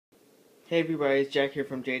Hey everybody, it's Jack here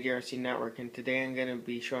from JDRC Network, and today I'm going to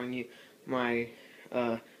be showing you my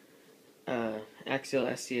Axial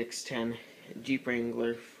SCX 10 Jeep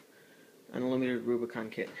Wrangler Unlimited Rubicon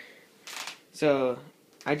Kit. So,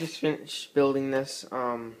 I just finished building this,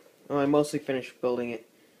 well, I mostly finished building it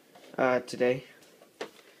today.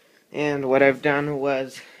 And what I've done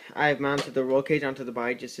was, I've mounted the roll cage onto the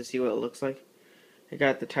body just to see what it looks like. I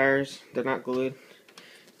got the tires, they're not glued,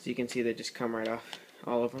 so you can see they just come right off,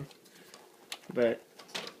 all of them. But,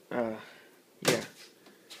 yeah.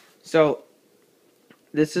 So,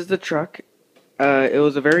 this is the truck. It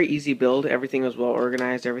was a very easy build. Everything was well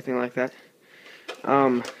organized, everything like that.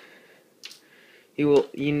 You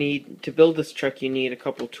need, to build this truck, you need a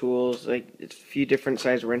couple tools, like a few different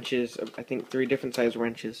size wrenches, I think 3 different size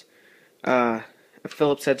wrenches. A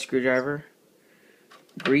Phillips head screwdriver,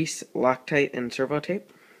 grease, Loctite, and servo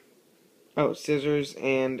tape. Oh, scissors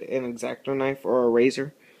and an X-Acto knife or a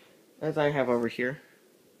razor, as I have over here.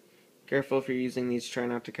 Careful if you're using these, try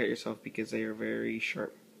not to cut yourself because they are very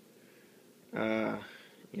sharp. Yeah,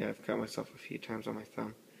 I've cut myself a few times on my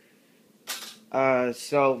thumb.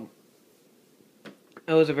 So,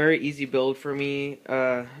 it was a very easy build for me.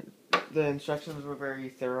 The instructions were very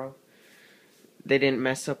thorough. They didn't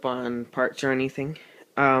mess up on parts or anything.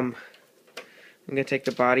 I'm going to take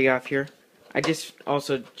the body off here. I just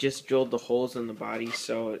drilled the holes in the body,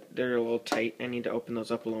 so they're a little tight. I need to open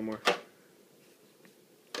those up a little more.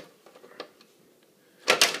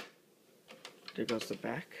 There goes the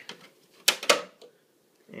back.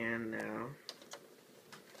 And now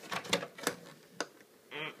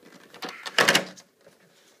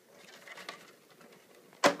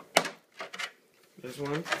there's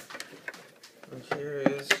one. And here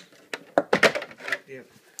is, yeah.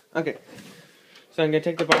 Okay. So I'm going to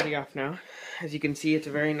take the body off now. As you can see, it's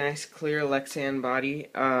a very nice, clear Lexan body.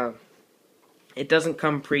 It doesn't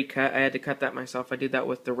come pre-cut. I had to cut that myself. I did that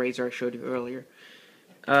with the razor I showed you earlier.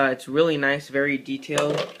 It's really nice, very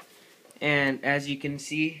detailed. And as you can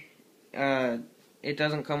see, it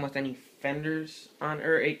doesn't come with any fenders on,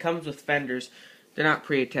 or it comes with fenders. They're not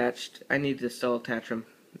pre-attached. I need to still attach them.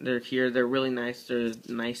 They're here. They're really nice. They're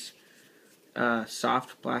nice,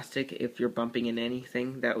 soft plastic if you're bumping in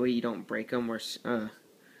anything. That way you don't break them or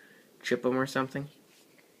chip them or something.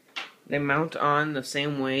 They mount on the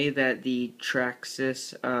same way that the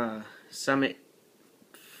Traxxas Summit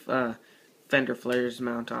fender flares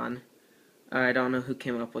mount on. I don't know who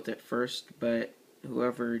came up with it first, but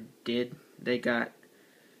whoever did, they got,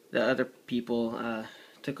 the other people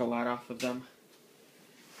took a lot off of them.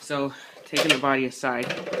 So, taking the body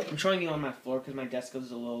aside, I'm showing you on my floor because my desk is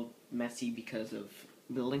a little messy because of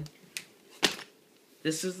building.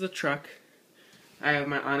 This is the truck. I have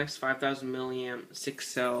my Onyx 5000 milliamp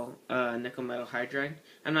 6-cell nickel metal hydride.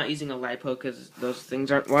 I'm not using a LiPo because those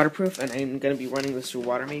things aren't waterproof, and I'm going to be running this through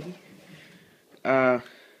water maybe.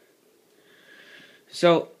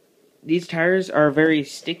 So, these tires are very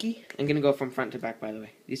sticky. I'm going to go from front to back, by the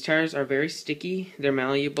way. These tires are very sticky. They're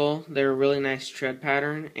malleable. They're a really nice tread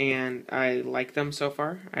pattern, and I like them so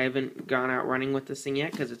far. I haven't gone out running with this thing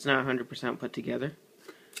yet because it's not 100% put together.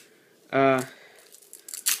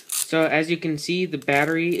 So, as you can see, the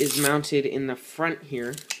battery is mounted in the front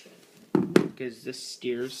here because this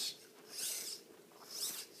steers.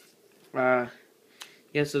 Yeah,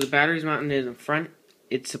 so the battery's mounted in the front.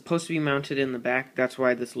 It's supposed to be mounted in the back. That's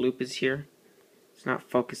why this loop is here. It's not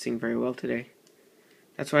focusing very well today.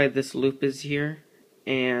 That's why this loop is here.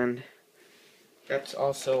 And that's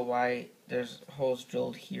also why there's holes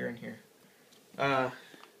drilled here and here.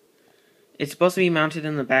 It's supposed to be mounted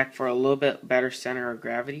in the back for a little bit better center of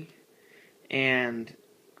gravity. And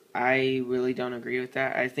I really don't agree with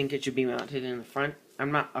that. I think it should be mounted in the front.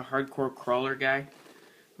 I'm not a hardcore crawler guy.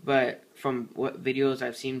 But from what videos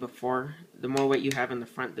I've seen before, the more weight you have in the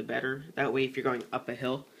front, the better. That way, if you're going up a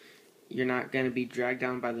hill, you're not going to be dragged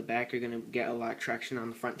down by the back. You're going to get a lot of traction on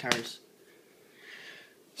the front tires.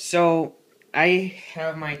 So, I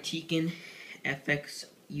have my Tekin FX.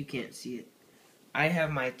 You can't see it. I have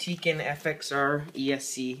my Tekin FXR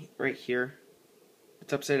ESC right here.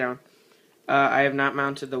 It's upside down. I have not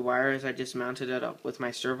mounted the wires. I just mounted it up with my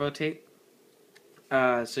servo tape.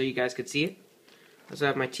 So you guys could see it. I also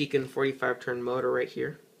have my Tekin 45-turn motor right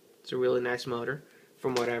here. It's a really nice motor,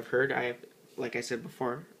 from what I've heard. Like I said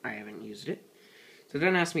before, I haven't used it. So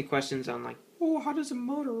don't ask me questions on like, oh, how does a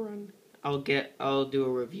motor run? I'll do a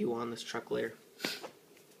review on this truck later.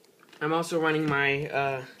 I'm also running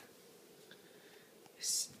my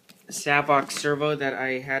Savox servo that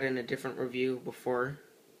I had in a different review before.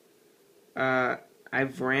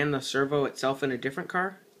 I've ran the servo itself in a different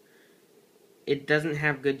car. it doesn't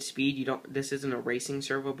have good speed. This isn't a racing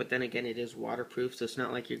servo, but then again, it is waterproof, so it's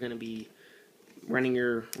not like you're going to be running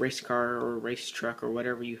your race car or race truck or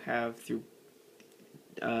whatever you have through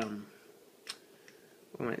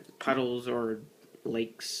puddles or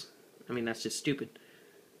lakes. I mean, that's just stupid.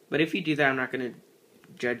 But if you do that, I'm not going to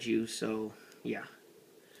judge you, so yeah.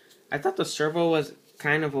 I thought the servo was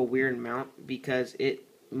kind of a weird mount because it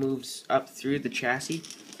moves up through the chassis,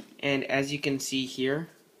 and as you can see here,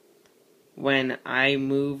 when I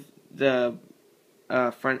move the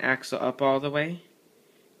front axle up all the way,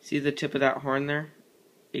 see the tip of that horn there?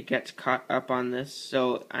 It gets caught up on this,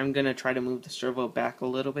 so I'm going to try to move the servo back a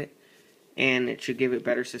little bit, and it should give it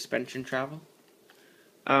better suspension travel.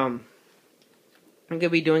 I'm going to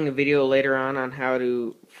be doing a video later on how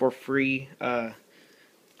to, for free,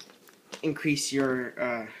 increase your,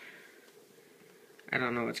 I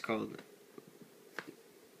don't know what it's called.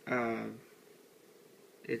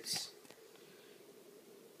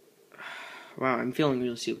 Wow, I'm feeling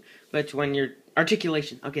really stupid. But when your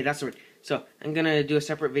articulation, okay, that's the word. So I'm gonna do a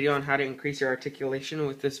separate video on how to increase your articulation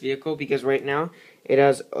with this vehicle, because right now it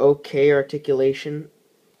has okay articulation.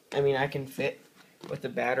 I mean, I can fit with the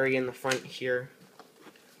battery in the front here.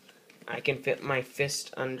 I can fit my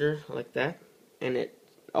fist under like that, and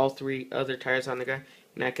all 3 other tires on the guy,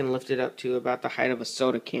 and I can lift it up to about the height of a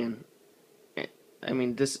soda can. I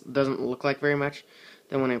mean, this doesn't look like very much.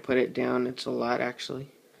 Then when I put it down, it's a lot actually.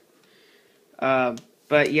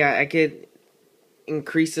 But yeah, I could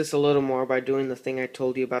increase this a little more by doing the thing I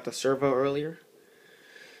told you about the servo earlier.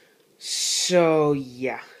 So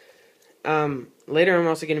yeah. Later I'm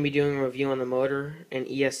also going to be doing a review on the motor and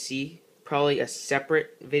ESC. Probably a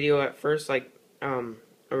separate video at first, like a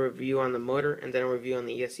review on the motor and then a review on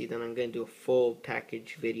the ESC. Then I'm going to do a full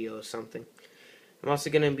package video or something. I'm also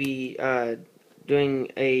going to be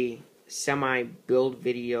doing a semi-build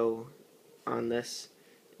video on this.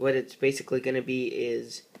 What it's basically going to be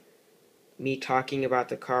is me talking about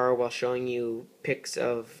the car while showing you pics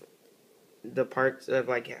of the parts of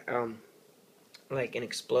like an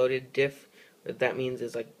exploded diff. What that means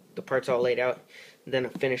is like the parts all laid out, and then a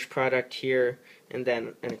finished product here, and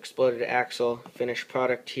then an exploded axle, finished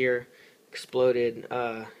product here, exploded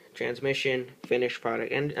transmission, finished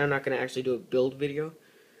product. And I'm not going to actually do a build video,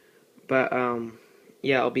 but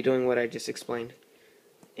yeah, I'll be doing what I just explained.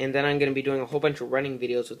 And then I'm going to be doing a whole bunch of running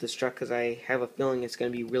videos with this truck because I have a feeling it's going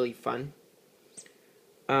to be really fun.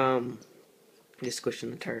 Just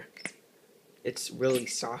squishing the tire. It's really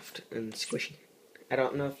soft and squishy. I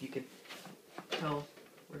don't know if you can tell.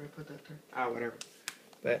 Where did I put that tire? Ah, whatever.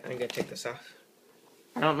 But I'm going to take this off.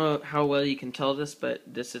 I don't know how well you can tell this, but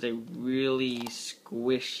this is a really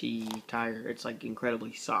squishy tire. It's like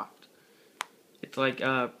incredibly soft. It's like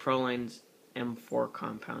Proline's M4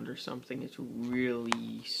 compound or something. It's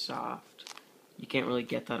really soft. You can't really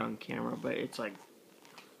get that on camera, but it's like,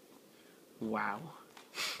 wow.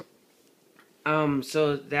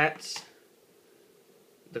 So that's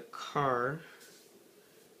the car.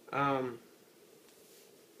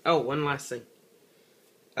 Oh, one last thing.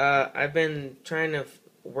 I've been trying to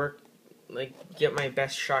get my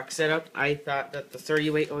best shock set up. I thought that the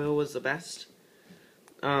 30-weight oil was the best.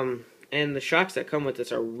 And the shocks that come with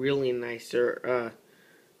this are really nice. They're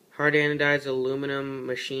hard anodized aluminum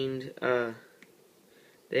machined.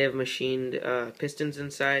 They have machined pistons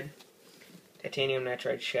inside, titanium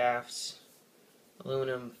nitride shafts,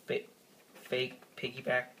 aluminum fake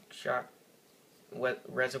piggyback shock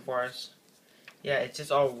reservoirs. Yeah, it's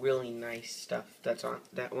just all really nice stuff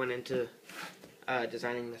that went into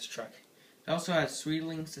designing this truck. It also has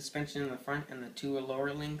 3-link suspension in the front, and the 2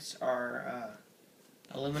 lower links are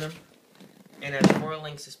aluminum. And it has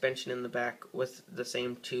 4-link suspension in the back with the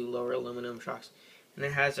same 2 lower aluminum shocks. And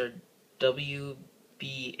it has a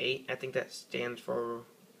WB8, I think that stands for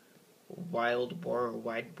wild bore or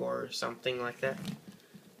wide bore or something like that.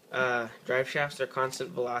 Drive shafts are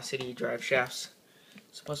constant velocity drive shafts.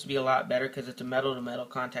 It's supposed to be a lot better because it's a metal-to-metal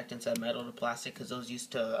contact instead of metal-to-plastic, because those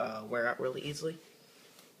used to wear out really easily.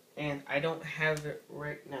 And I don't have it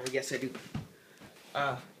right now. Yes, I do.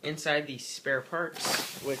 Inside these spare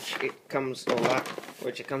parts, which it comes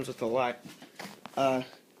with a lot,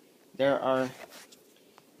 there are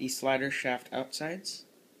these slider shaft outsides.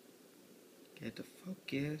 Get to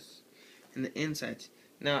focus. And the insides.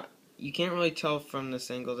 Now, you can't really tell from this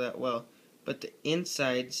angle that well, but the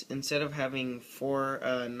insides, instead of having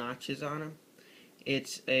 4 notches on them,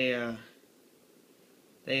 it's a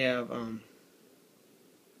they have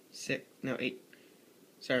 8.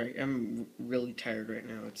 Sorry, I'm really tired right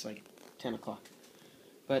now. It's like 10 o'clock.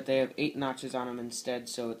 But they have 8 notches on them instead,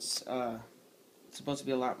 so it's supposed to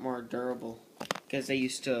be a lot more durable, because they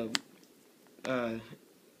used to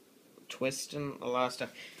twist and a lot of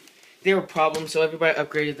stuff. They were problems, so everybody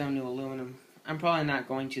upgraded them to aluminum. I'm probably not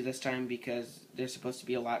going to this time because they're supposed to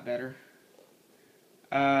be a lot better.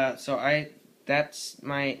 That's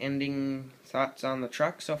my ending thoughts on the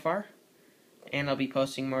truck so far, and I'll be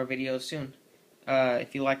posting more videos soon.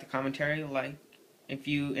 If you like the commentary, if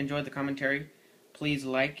you enjoyed the commentary, please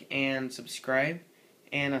like and subscribe,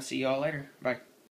 and I'll see you all later. Bye.